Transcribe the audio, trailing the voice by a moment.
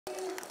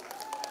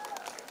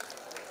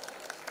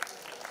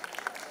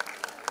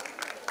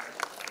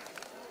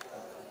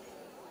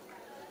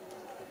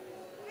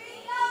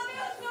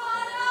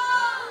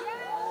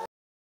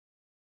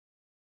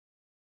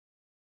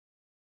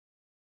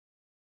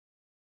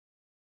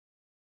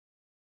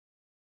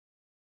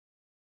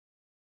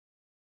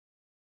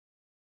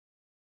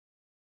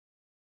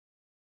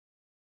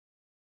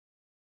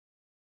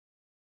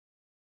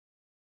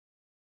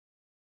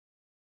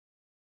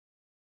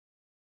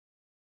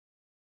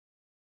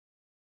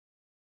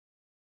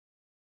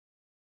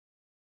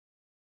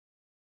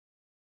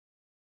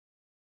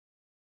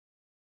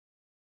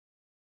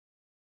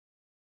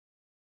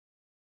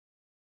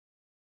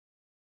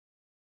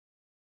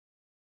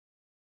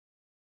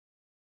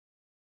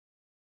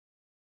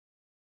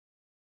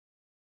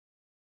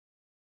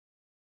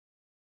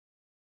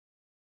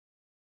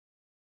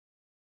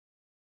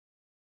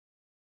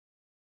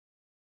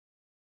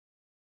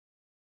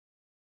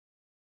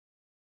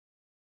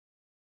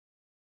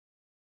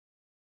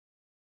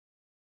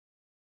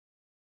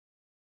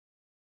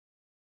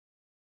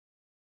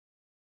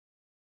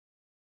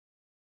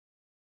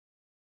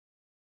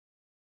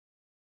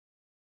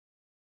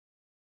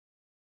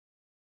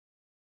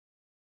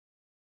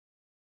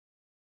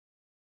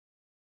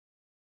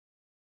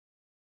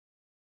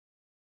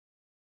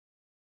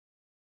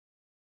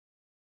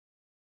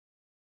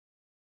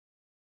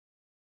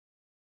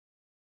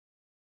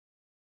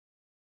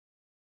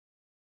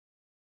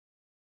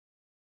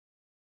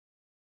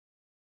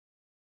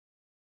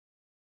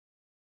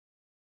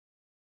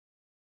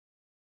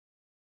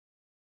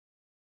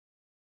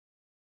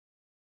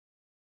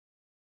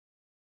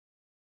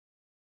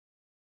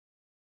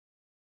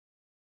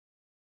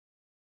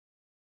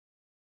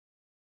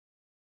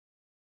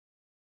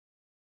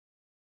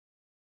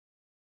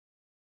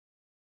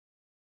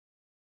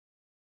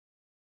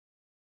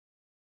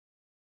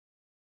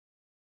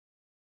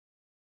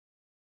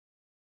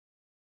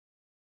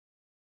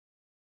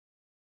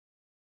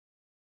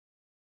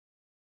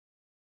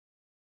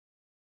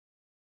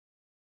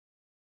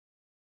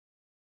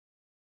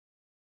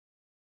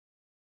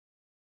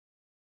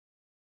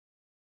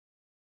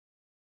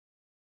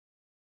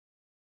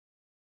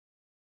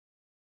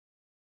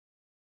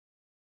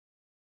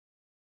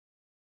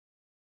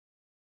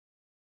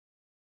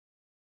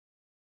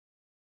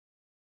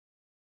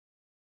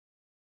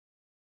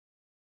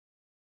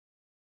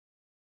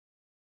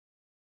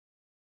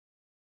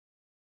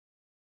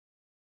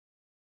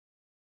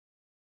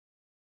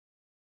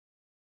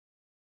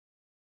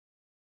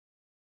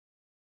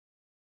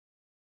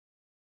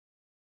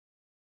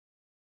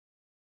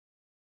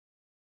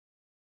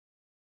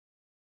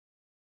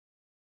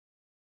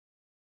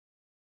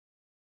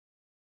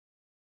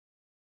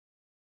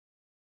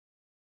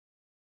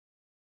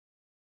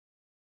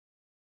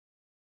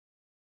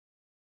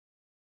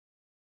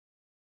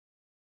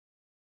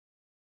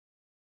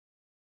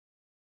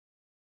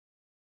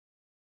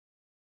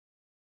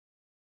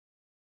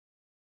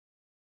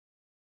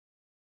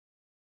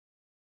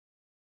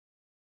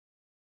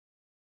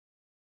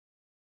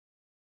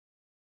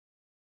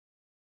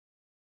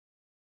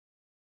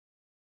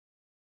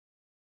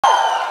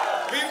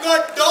We've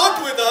got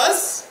Dot with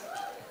us.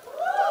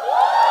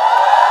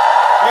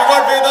 We've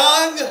got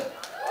Vedang.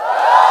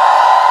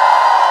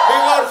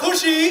 We've got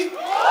Khushi.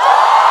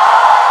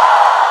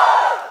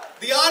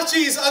 The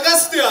Archies,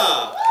 Agastya.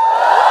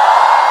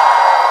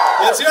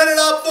 Let's hear it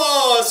up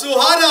for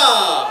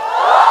Suhana.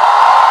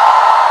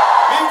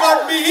 We've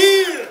got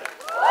Mihir.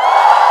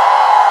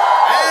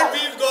 And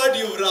we've got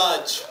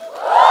Yuvraj.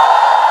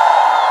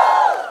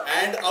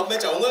 And अब मैं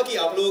चाहूंगा कि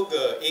आप लोग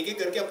एक एक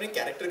करके अपने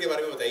कैरेक्टर के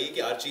बारे में बताइए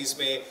कि आर्चीज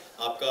में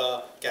आपका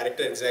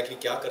कैरेक्टर एग्जैक्टली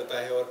क्या करता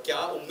है और क्या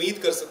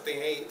उम्मीद कर सकते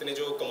हैं इतने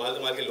जो कमाल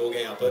कमाल के लोग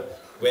हैं यहाँ पर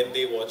when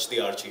they watch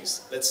the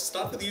Archies. Let's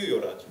start with you,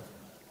 Yuvraj.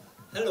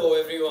 Hello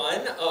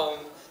everyone.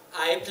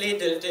 I play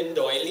Dilton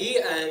Doily,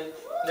 and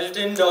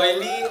Dilton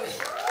Doily.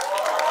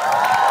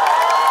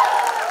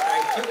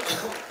 Thank you.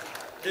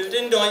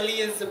 Dilton Doily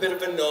is a bit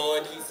of a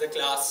nerd. He's a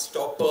class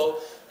topper,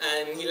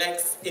 and he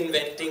likes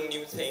inventing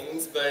new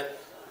things, but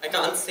I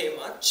can't say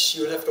much.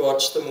 You'll have to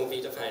watch the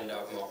movie to find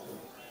out more.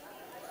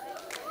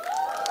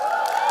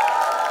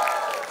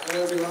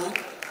 Hello everyone.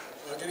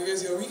 Can you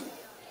guys hear me?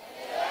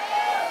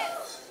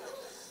 Yes.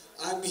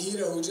 I'm Mihir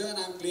Ahuja and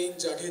I'm playing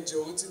Jughead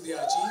Jones in the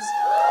Archies.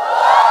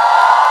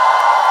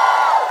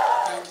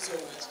 Thank you so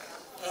much.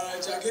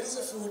 Jughead is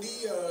a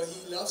foodie. He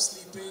loves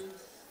sleeping.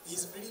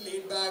 He's a pretty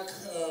laid-back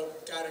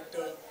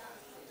character,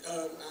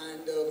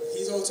 and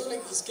he's also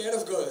he's scared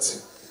of girls.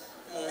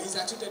 He's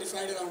actually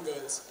terrified around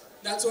girls.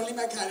 That's only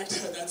my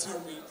character, that's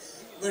not me.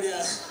 But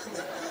yeah.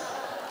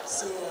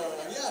 So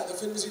yeah, the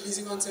film is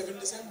releasing on 7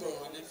 December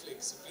on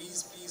Netflix. So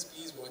please, please,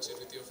 please watch it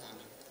with your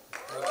family.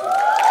 Thank you.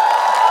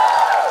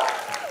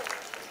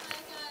 Hi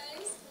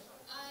guys,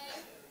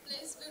 I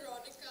play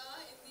Veronica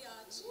in the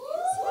Archies.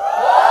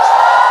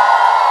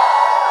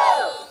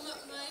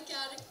 My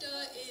character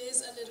is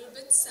a little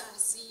bit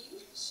sassy.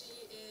 She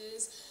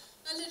is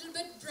a little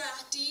bit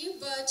bratty,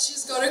 but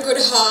she's got a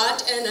good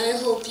heart, and I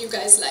hope you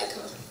guys like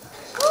her.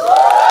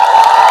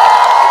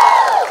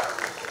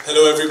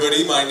 Hello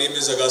everybody, my name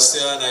is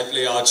Agastya and I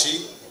play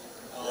Archie.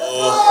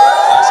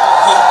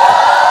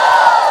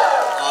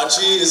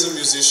 Archie is a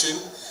musician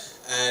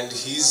and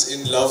he's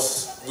in love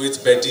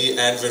with Betty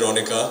and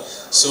Veronica.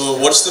 So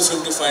watch the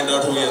film to find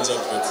out who he ends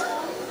up with.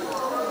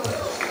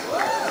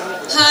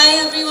 Hi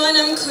everyone,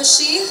 I'm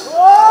Khushi.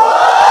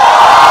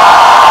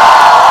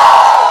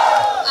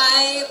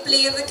 I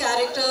play the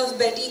character of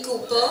Betty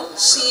Cooper.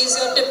 She is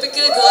your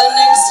typical girl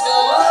next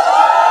door.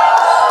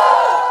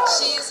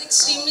 She is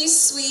extremely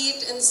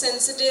sweet and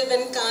sensitive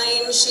and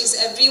kind. She's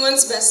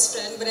everyone's best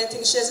friend, but I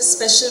think she has a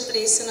special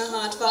place in her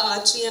heart for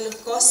Archie and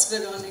of course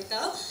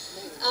Veronica.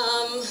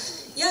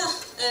 Yeah,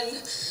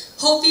 and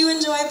hope you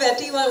enjoy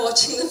Betty while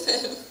watching the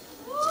film.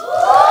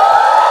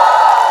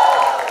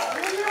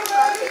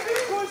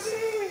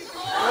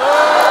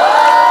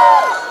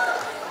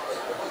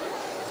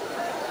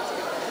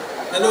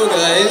 Hello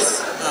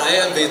guys, I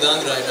am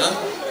Vedant Raina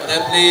and I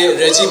play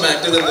Reggie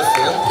Mantle in the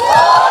film.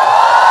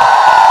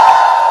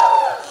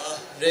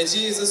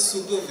 Reggie is a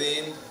super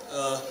vain,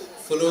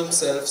 full of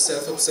himself,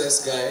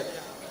 self-obsessed guy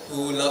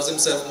who loves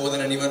himself more than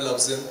anyone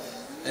loves him,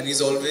 and he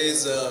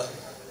always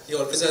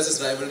has this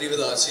rivalry with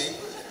Archie,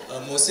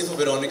 mostly for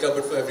Veronica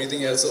but for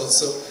everything else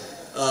also.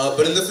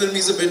 But in the film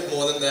he's a bit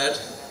more than that.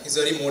 He's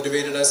very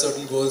motivated, has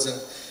certain goals, and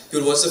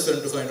you'll watch the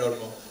film to find out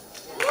more.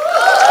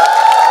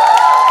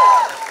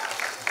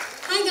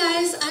 Hi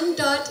guys, I'm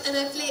Dot and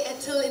I play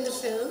Ethel in the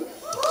film.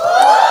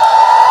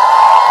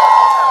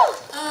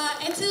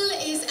 Ethel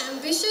is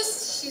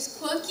ambitious, she's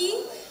quirky,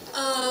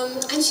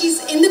 and she's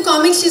in the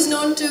comics she's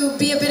known to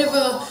be a bit of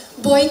a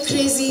boy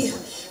crazy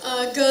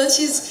girl.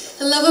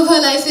 The love of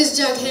her life is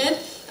Jughead.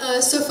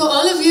 So for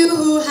all of you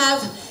who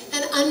have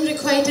an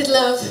unrequited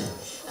love,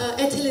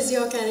 Ethel is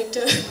your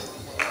character.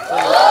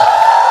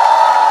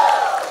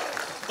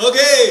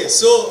 Okay,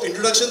 so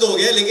introduction तो हो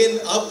गया, लेकिन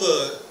अब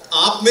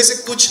आप में से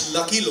कुछ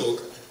lucky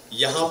लोग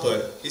यहाँ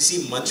पर इसी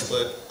मंच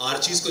पर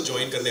आर्चीज को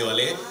ज्वाइन करने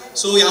वाले हैं.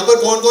 So यहाँ पर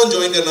कौन-कौन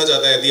ज्वाइन करना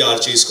चाहता है दी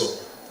आर्चीज को?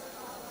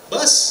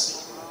 बस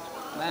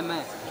मैं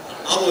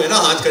आप हो ना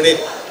हाथ खड़े.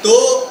 तो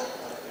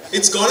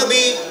it's gonna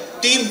be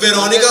team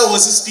Veronica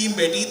versus team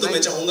बेटी. तो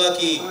मैं चाहूँगा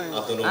कि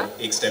आप दोनों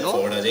एक स्टेप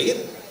फॉरवर्ड आ जाइए.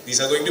 These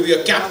are going to be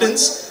your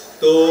captains.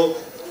 तो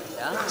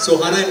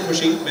सुहाना एंड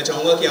खुशी, मैं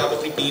चाहूँगा कि आप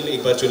अपनी टीम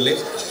एक बार चुन लें.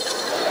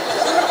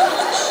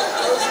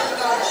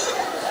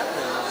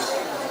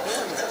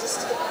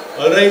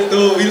 Alright, तो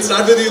we'll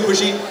start with you,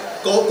 खुशी.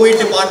 कोई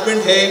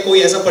डिपार्टमेंट है,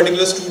 कोई ऐसा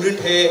पर्टिकुलर स्टूडेंट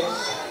है?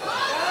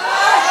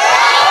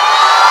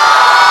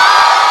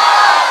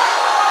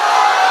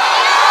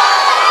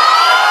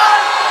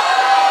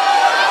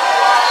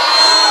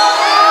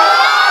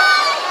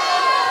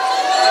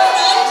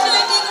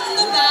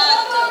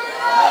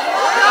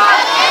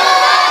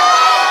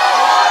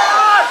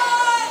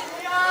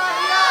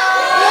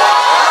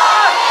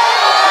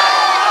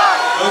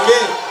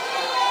 Okay,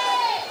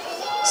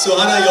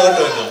 Suhana, your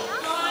turn now.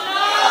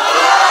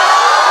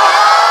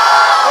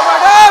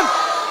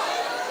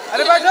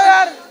 अरे बैठो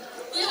यार,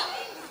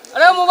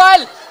 अरे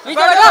मोबाइल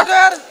नीचे बैठो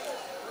यार,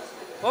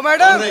 वो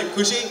मैडम.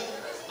 खुशी,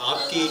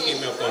 आपकी टीम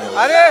में कौन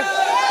होगा?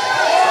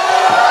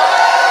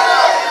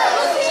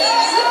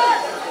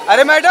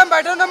 अरे मैडम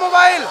बैठो ना,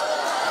 मोबाइल.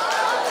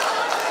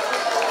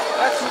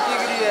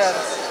 यार.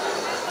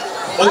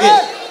 ओके,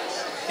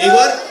 एक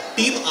बार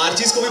टीम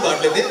आर्चीज को भी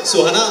बांट लेते हैं.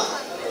 सुहाना,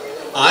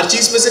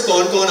 आर्चीज में से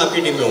कौन-कौन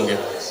आपकी टीम में होंगे?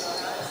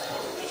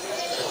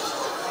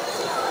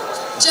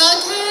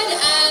 Jughead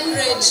and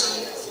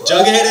Reggie.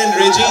 Jughead and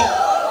Reggie,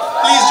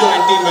 please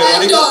join team Veronica.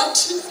 And Dot.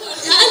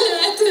 And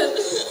Ethel.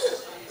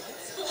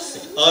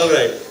 All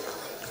right.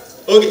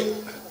 Okay.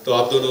 तो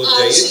आप दोनों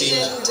जाइए team.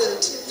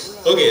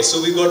 Okay, so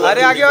we got.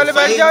 अरे आगे वाले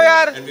बैठ जाओ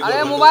यार.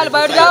 अरे मोबाइल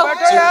बैठ जाओ.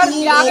 बैठो यार.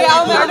 ये आगे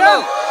आओ madam.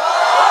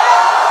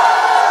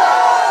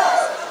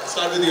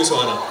 Start with you,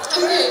 Suhana.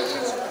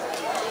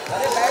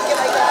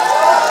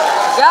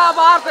 क्या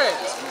बाहर पे?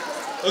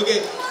 Okay.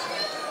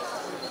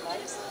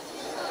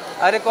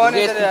 अरे कौन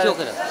है इधर?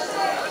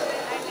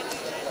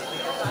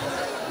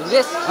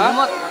 दुर्गेश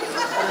हिम्मत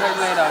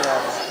नहीं रहा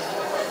यार.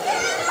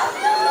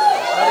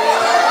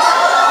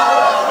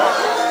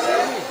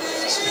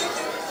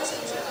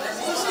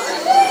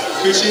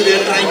 Khushi, they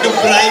are trying to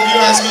bribe you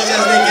as much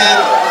as they can.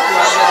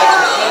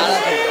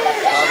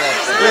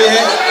 कोई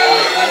है?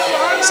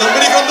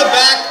 Somebody from the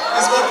back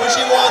is what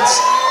Khushi wants.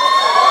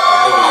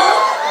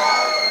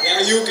 Yeah,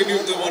 can you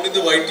the one in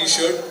the white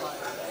T-shirt?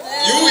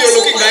 You're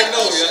looking back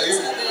now. Yeah, you.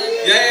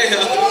 Yeah.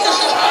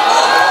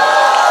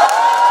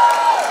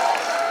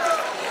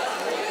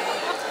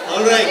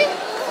 All right,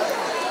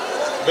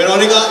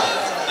 Veronica,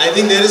 I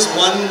think there is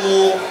one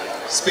more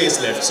space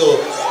left. So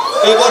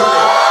take on.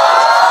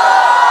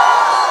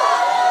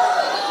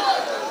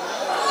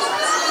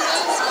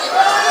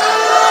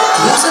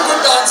 Who's a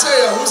good dancer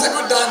here? Who's a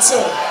good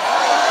dancer?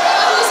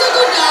 Who's a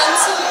good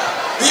dancer?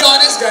 Be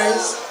honest,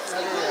 guys.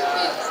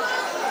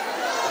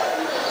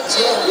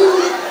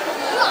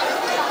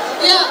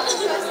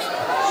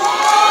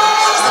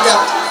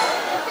 Yeah.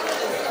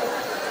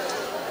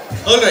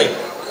 All right.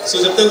 So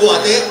जब तक वो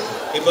आते हैं,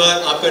 एक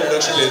बार आपका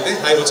introduction ले लेते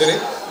हैं. हाय रोचने.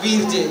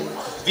 वीर जी.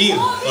 वीर.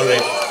 All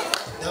right.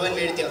 Dhawan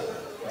मेड़त्या.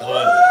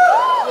 Dhawan.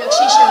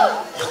 Yakshisha.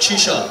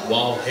 Yakshisha.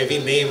 Wow, heavy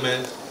name,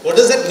 man. What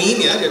does that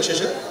mean, yaar,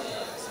 Yakshisha?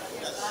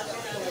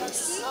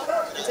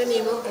 It's a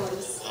name of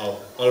boys. Wow.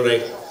 All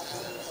right.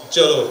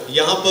 चलो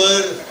यहाँ पर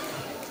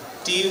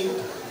टीम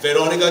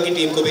वेरोनिका की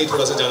टीम को भी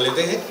थोड़ा सा जान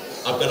लेते हैं.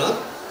 आपका नाम?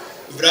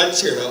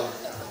 युवराज मेंदा.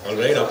 All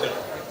right. आपका?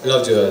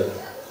 Love Joel.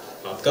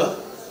 आपका?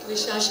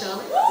 Vishasha.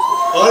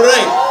 All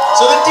right.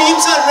 So the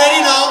teams are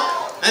ready now,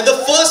 and the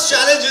first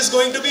challenge is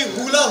going to be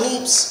hula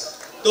hoops.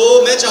 तो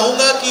मैं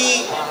चाहूँगा कि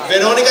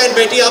वेरोनिका एंड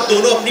बेटी आप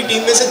दोनों अपनी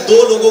टीम में से 2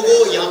 लोगों को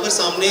यहाँ पर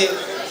सामने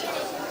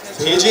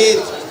भेजे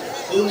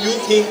whom you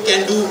think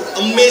can do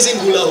amazing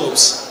hula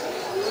hoops.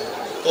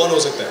 कौन हो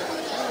सकता है?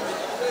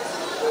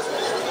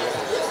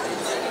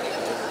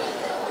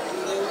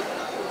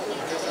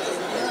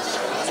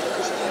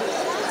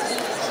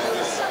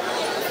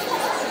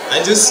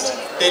 I'll just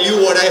tell you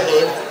what I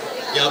heard.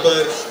 यहाँ पर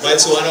while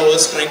Suhana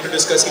was trying to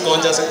discuss कि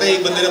कौन जा सकता है,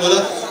 एक बंदे ने बोला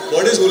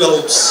what is hula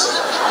hoops?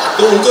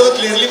 तो उनको तो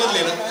clearly मत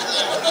लेना.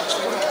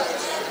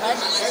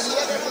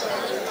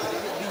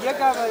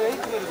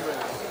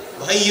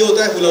 भाई ये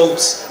होता है hula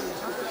hoops.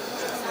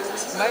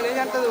 मैं नहीं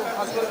जानता तो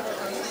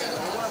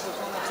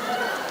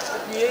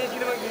ये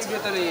इसलिए मैं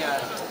देता नहीं यार.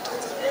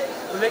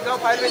 लेके आओ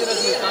फाइल भेजना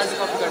चाहिए कार्ड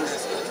कॉपी करने.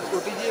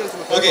 ओटीजी है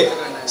उसमें. Okay,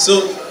 so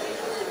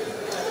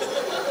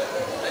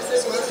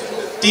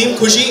टीम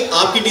खुशी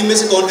आपकी टीम में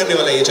से कौन करने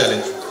वाला है ये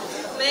चैलेंज?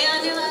 मैं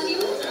आने वाली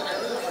हूँ.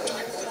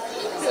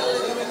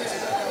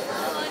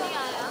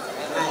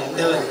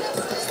 Dhawan.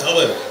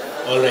 Dhawan.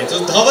 All right. So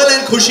Dhawan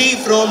and Khushi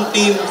from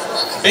team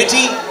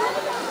Betty.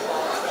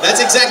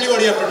 That's exactly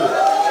what you have to do.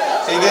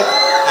 ठीक है?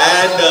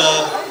 And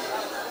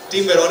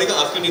team Veronica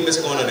आपकी टीम में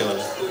से कौन आने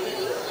वाला है?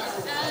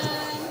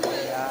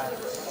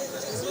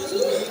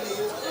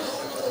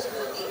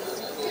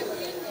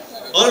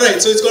 All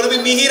right. So it's going to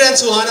be Mihir and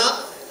Suhana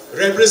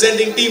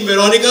representing team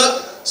Veronica.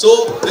 So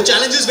the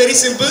challenge is very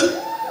simple.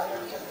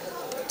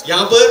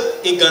 यहाँ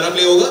पर एक गाना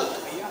प्ले होगा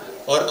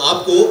और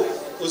आपको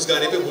उस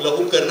गाने पे हुला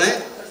हुप करना है.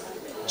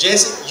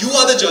 जैसे you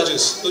are the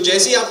judges. तो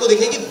जैसे ही आपको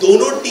देखें कि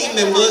दोनों team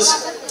members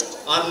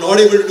are not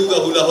able to do the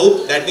hula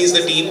hoop, that means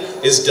the team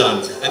is done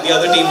and the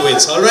other team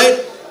wins. All right?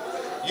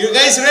 You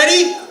guys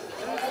ready?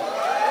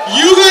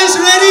 You guys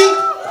ready?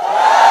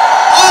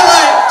 All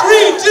right.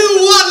 3, 2,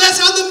 1. Let's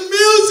have the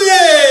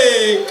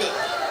music.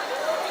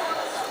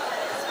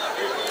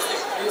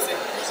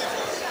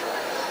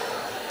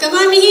 Come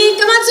on, Mihir.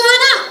 Come on,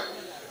 Suhana.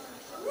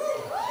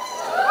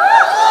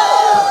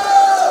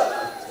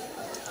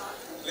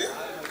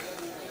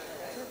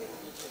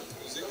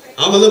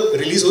 हाँ मतलब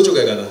release हो चुका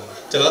है गाना.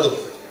 चला दो.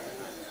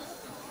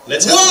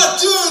 Let's have 1,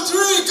 2,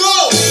 3, go!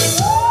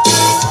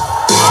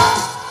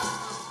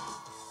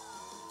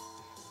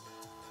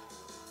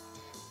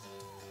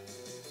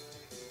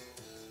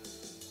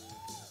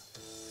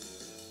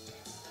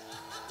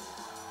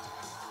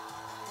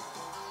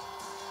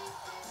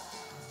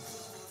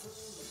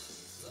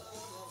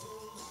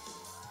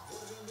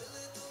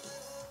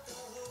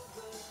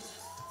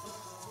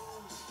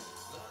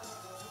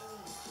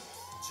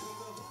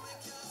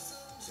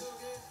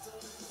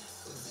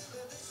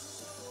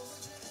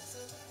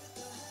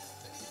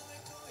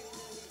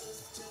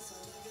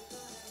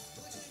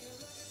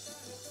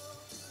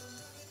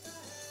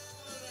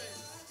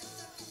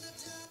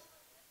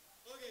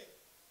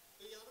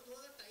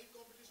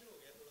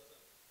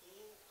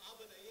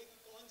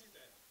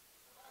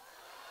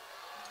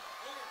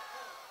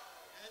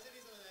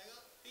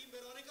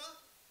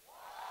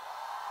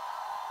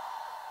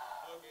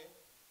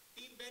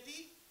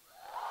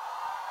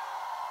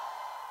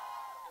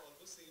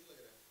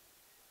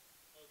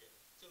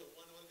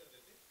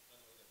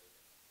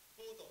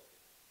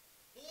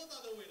 Both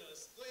are the winners.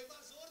 तो एक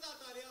बार जोरदार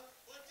तालियां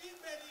for Team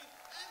Betty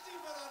and Team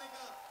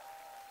Veronica.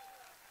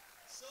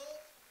 So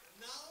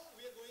now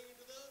we are going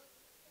into the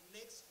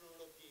next round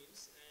of games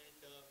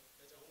and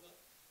मैं चाहूँगा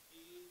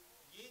कि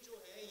ये जो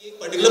है ये एक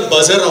particular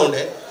buzzer round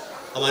है.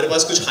 हमारे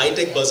पास कुछ high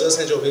tech buzzers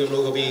हैं जो भी हम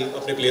लोग अभी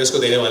अपने players को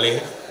देने वाले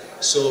हैं.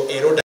 So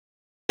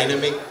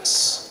aerodynamics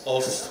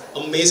of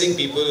amazing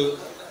people.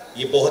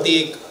 ये बहुत ही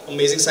एक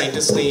amazing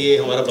scientist ने ये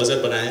हमारा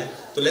buzzer बनाया है.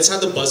 तो let's have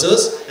the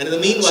buzzers and in the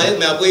meanwhile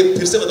मैं आपको ये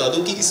फिर से बता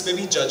दूं कि इसमें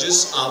भी judges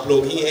आप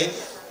लोग ही हैं.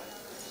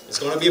 It's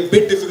gonna be a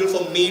bit difficult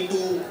for me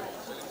to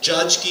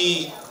judge कि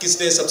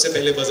किसने सबसे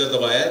पहले buzzer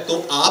दबाया है. तो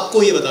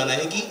आपको ये बताना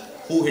है कि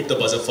who hit the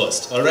buzzer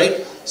first. All right?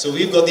 So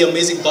we've got the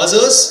amazing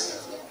buzzers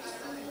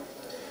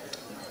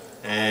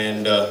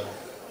and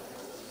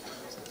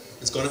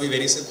it's gonna be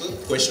very simple.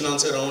 Question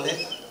answer round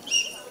है.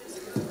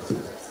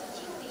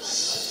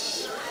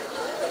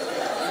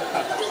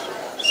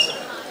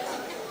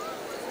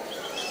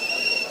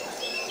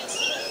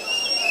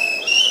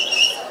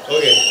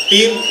 Okay,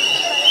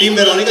 team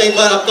Veronica एक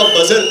बार आपका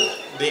buzzer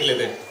देख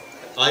लेते हैं.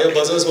 Are your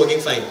buzzers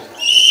working fine?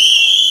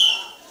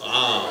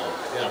 Wow,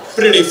 yeah,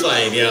 pretty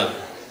fine, yeah.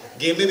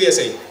 Game में भी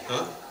ऐसे ही,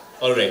 हाँ?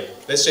 All right,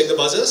 let's check the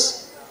buzzers.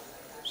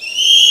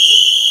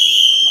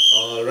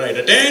 All right,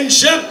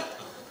 attention.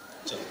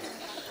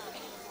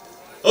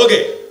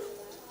 Okay,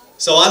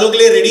 सवालों के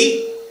लिए ready?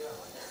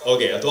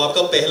 Okay, तो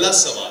आपका पहला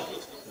सवाल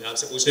मैं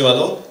आपसे पूछने वाला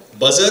हूँ,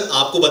 बजर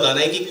आपको बताना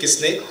है कि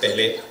किसने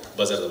पहले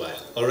बजर दबाया.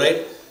 Alright?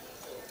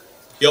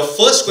 Your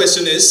first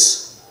question is,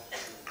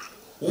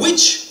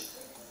 which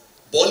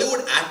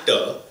Bollywood actor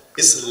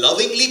is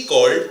lovingly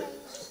called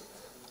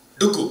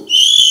Duku?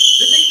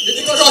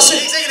 Hrithik Roshan.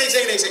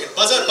 एक second.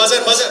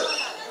 Buzzer.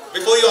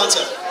 Before you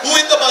answer, who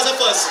hit the buzzer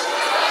first?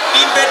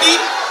 Team Betty?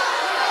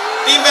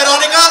 Team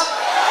Veronica?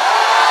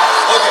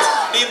 Okay,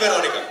 Team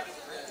Veronica.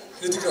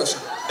 Hrithik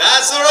Roshan.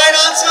 That's the right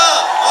answer.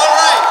 All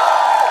right.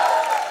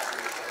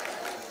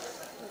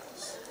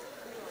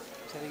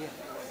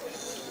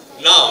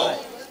 Now,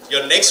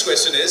 your next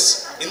question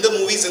is, in the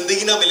movie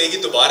Zindagi Na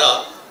Milegi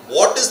Dobara,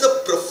 what is the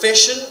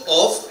profession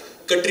of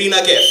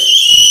Katrina Kaif?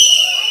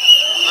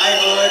 I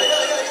heard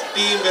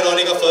Team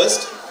Veronica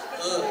first.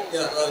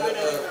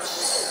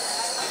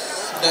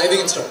 Diving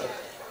instructor.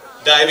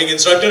 Diving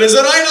instructor is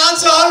the right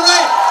answer. All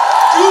right.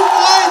 2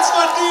 points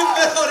for Team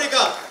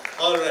Veronica.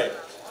 All right.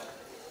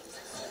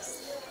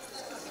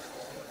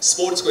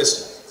 Sports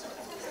question.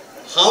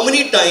 How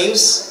many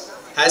times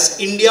has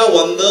India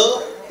won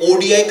the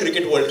ODI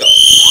Cricket World Cup?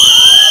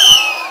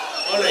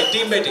 All right,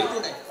 Team Betty.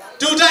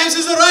 2 times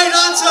is the right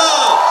answer.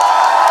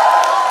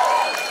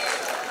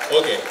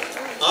 Okay.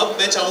 अब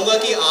मैं चाहूँगा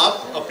कि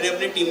आप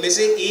अपने team में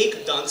से एक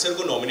dancer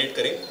को नॉमिनेट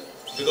करें,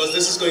 because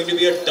this is going to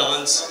be a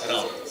dance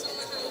round.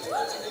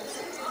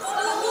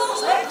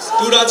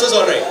 2 dancers,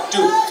 all right.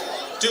 2.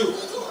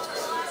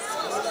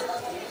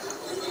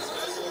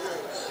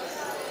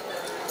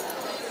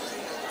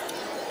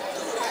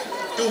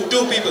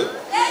 Two people.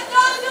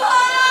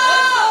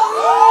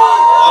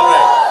 All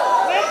right.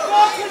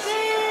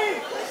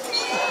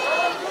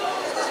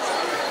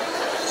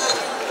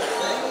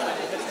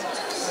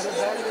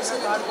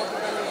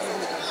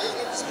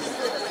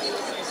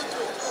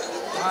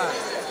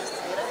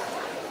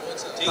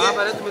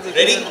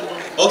 Ready?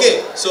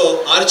 Okay.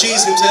 So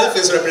Archies himself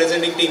is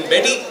representing Team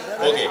Betty.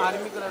 Okay.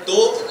 तो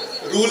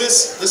rule is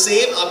the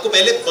same. आपको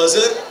पहले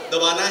buzzer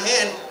दबाना है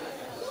and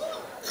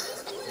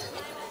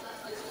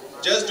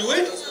just do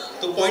it.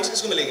 तो points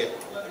किसको मिलेंगे?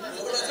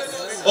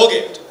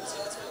 Okay.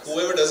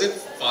 Whoever does it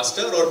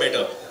faster or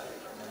better.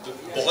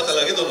 बहुत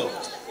अलग है दोनों.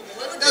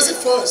 Does it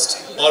first?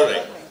 All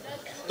right.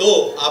 तो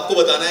आपको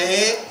बताना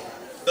है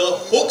the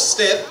hook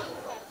step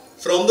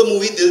from the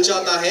movie दिल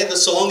चाहता है. The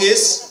song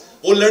is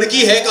वो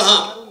लड़की है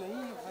कहाँ?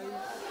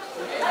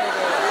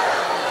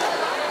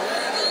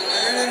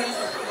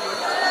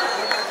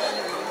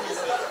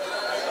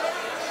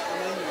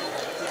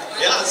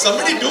 Yeah,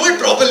 somebody do it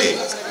properly.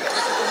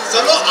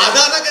 सब लोग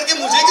आधा करके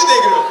मुझे क्यों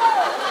देख रहे हो?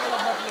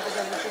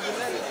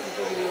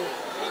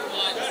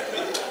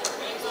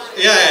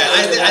 Yeah,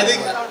 I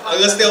think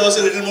Agastya was a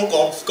little more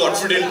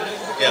confident.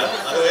 Yeah,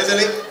 otherwise I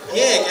think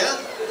ये है क्या?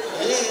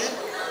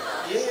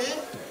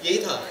 यही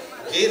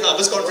था.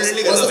 बस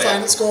confidently करना. What's the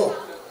final score?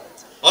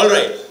 All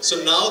right. So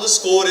now the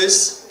score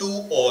is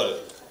 2-all.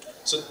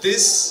 So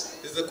this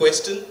is the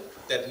question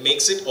that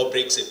makes it or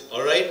breaks it.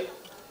 All right.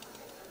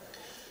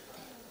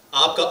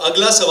 आपका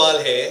अगला सवाल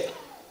है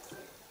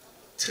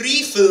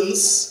 3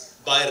 films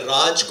by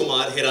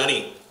Rajkumar Hirani.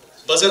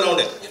 Buzzer round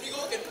है.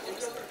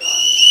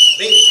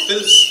 नहीं,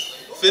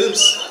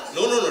 films.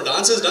 No.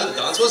 Dance is done.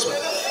 Dance was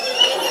one.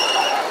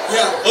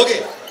 Yeah. Okay.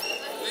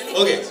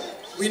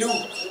 We know.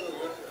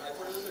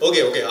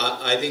 Okay.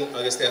 I think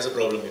Agastya has a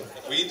problem here.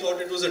 We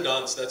thought it was a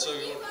dance. That's why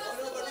we were.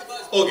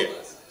 Okay.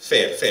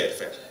 Fair.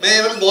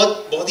 मैं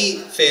बहुत ही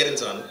fair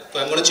इंसान हूँ. So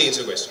I'm going to change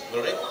the question.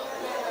 All right.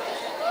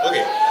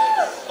 Okay.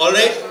 All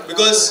right.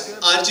 Because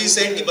Archie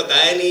said कि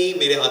बताया नहीं,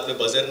 मेरे हाथ में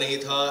buzzer नहीं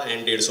था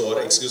and 150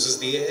 और excuses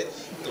दिए हैं.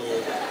 तो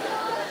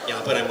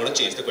यहाँ पर I'm going to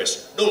change the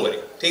question. Don't worry.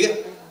 ठीक है?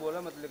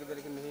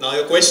 Now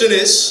your question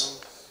is,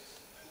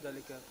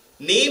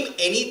 name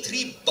any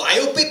 3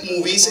 biopic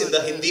movies in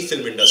the Hindi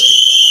film industry.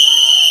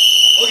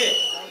 Okay.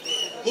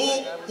 Who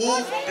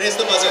pressed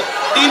the buzzer?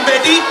 Team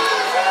Betty?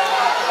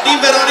 Team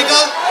Veronica?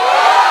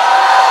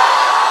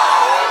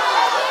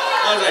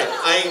 All right.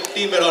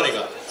 Team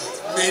Veronica.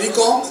 Mary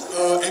Kom,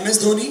 MS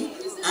Dhoni,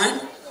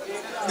 and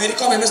Mary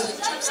Kom, MS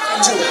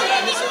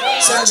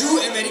Sanju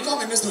and Mary Kom,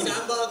 MS Dhoni.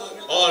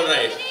 All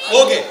right.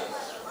 Okay.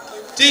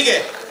 ठीक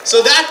है.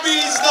 So that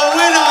means the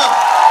winner,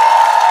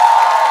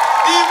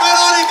 Team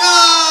Veronica.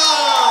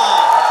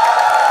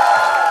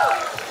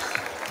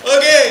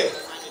 Okay.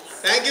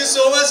 Thank you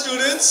so much,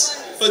 students,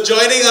 for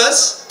joining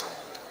us.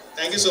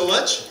 Thank you so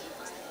much.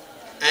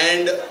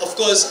 And of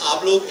course,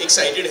 आप लोग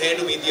excited हैं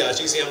to meet the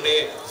Archies. हमने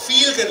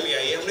feel कर लिया,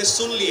 ये हमने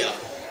सुन लिया.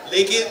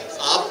 लेकिन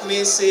आप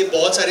में से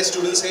बहुत सारे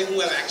students हैं who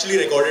have actually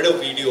recorded a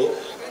video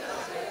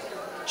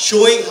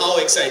showing how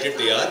excited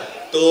they are.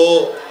 तो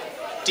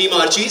Team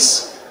Archies,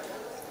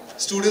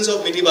 students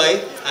of Miti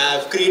Bai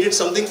have created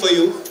something for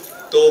you.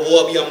 तो वो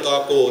अभी हम लोग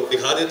आपको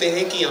दिखा देते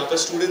हैं कि यहाँ पर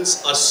students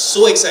are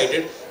so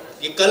excited.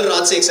 ये कल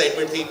रात से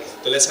excitement थी.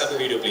 तो let's have the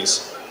video, please.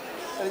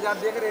 आप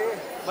देख रहे हैं,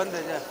 बंद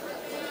है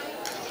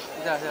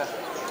जा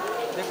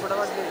देख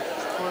फटाफट देख,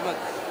 छोड़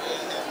मत.